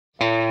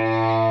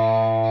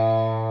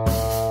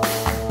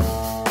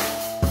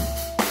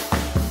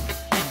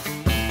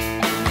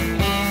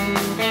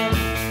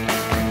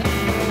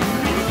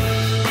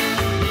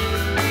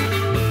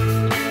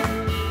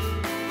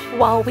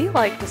While we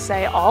like to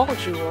say all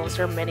jewels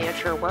are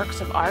miniature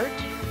works of art,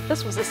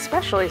 this was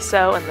especially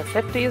so in the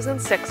 50s and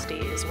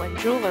 60s when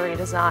jewelry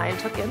design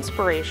took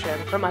inspiration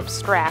from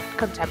abstract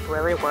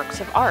contemporary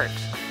works of art.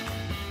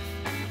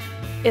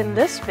 In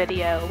this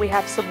video, we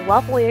have some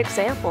lovely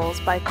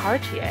examples by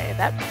Cartier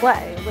that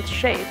play with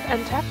shape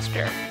and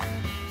texture.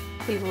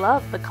 We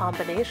love the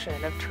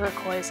combination of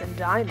turquoise and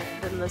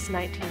diamond in this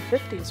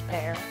 1950s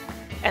pair,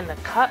 and the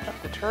cut of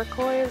the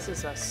turquoise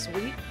is a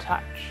sweet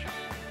touch.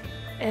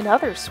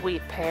 Another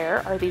sweet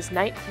pair are these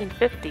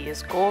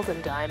 1950s gold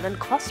and diamond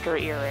cluster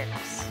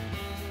earrings.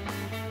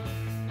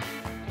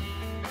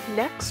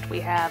 Next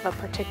we have a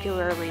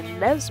particularly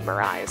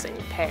mesmerizing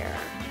pair.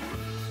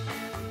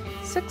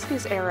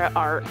 60s era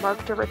art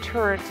marked a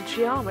return to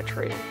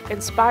geometry,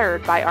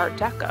 inspired by Art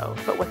Deco,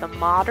 but with a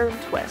modern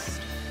twist.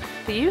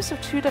 The use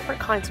of two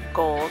different kinds of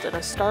gold in a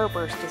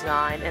starburst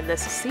design in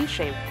this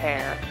C-shaped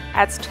pair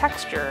adds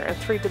texture and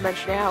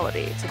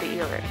three-dimensionality to the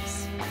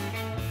earrings.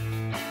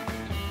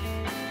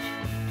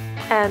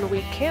 And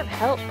we can't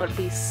help but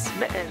be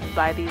smitten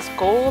by these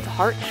gold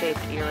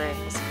heart-shaped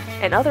earrings,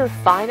 another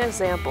fine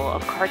example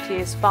of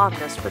Cartier's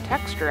fondness for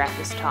texture at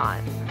this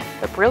time.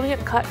 The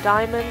brilliant cut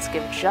diamonds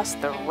give just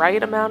the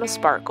right amount of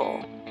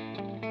sparkle.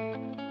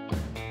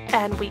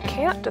 And we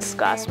can't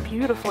discuss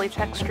beautifully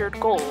textured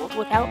gold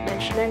without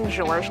mentioning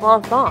Georges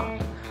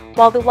L'Enfant.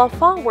 While the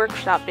L'Enfant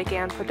workshop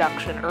began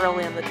production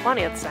early in the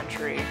 20th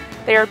century,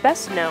 they are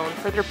best known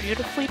for their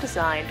beautifully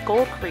designed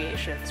gold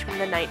creations from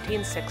the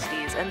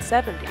 1960s and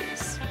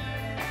 70s.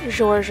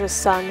 Georges'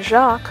 son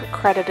Jacques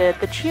credited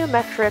the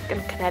geometric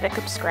and kinetic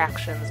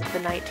abstractions of the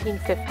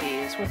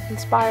 1950s with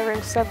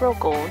inspiring several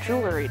gold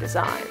jewelry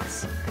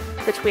designs.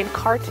 Between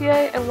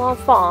Cartier and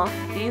L'Enfant,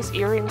 these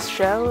earrings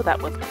show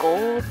that with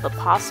gold, the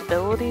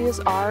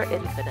possibilities are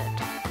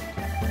infinite.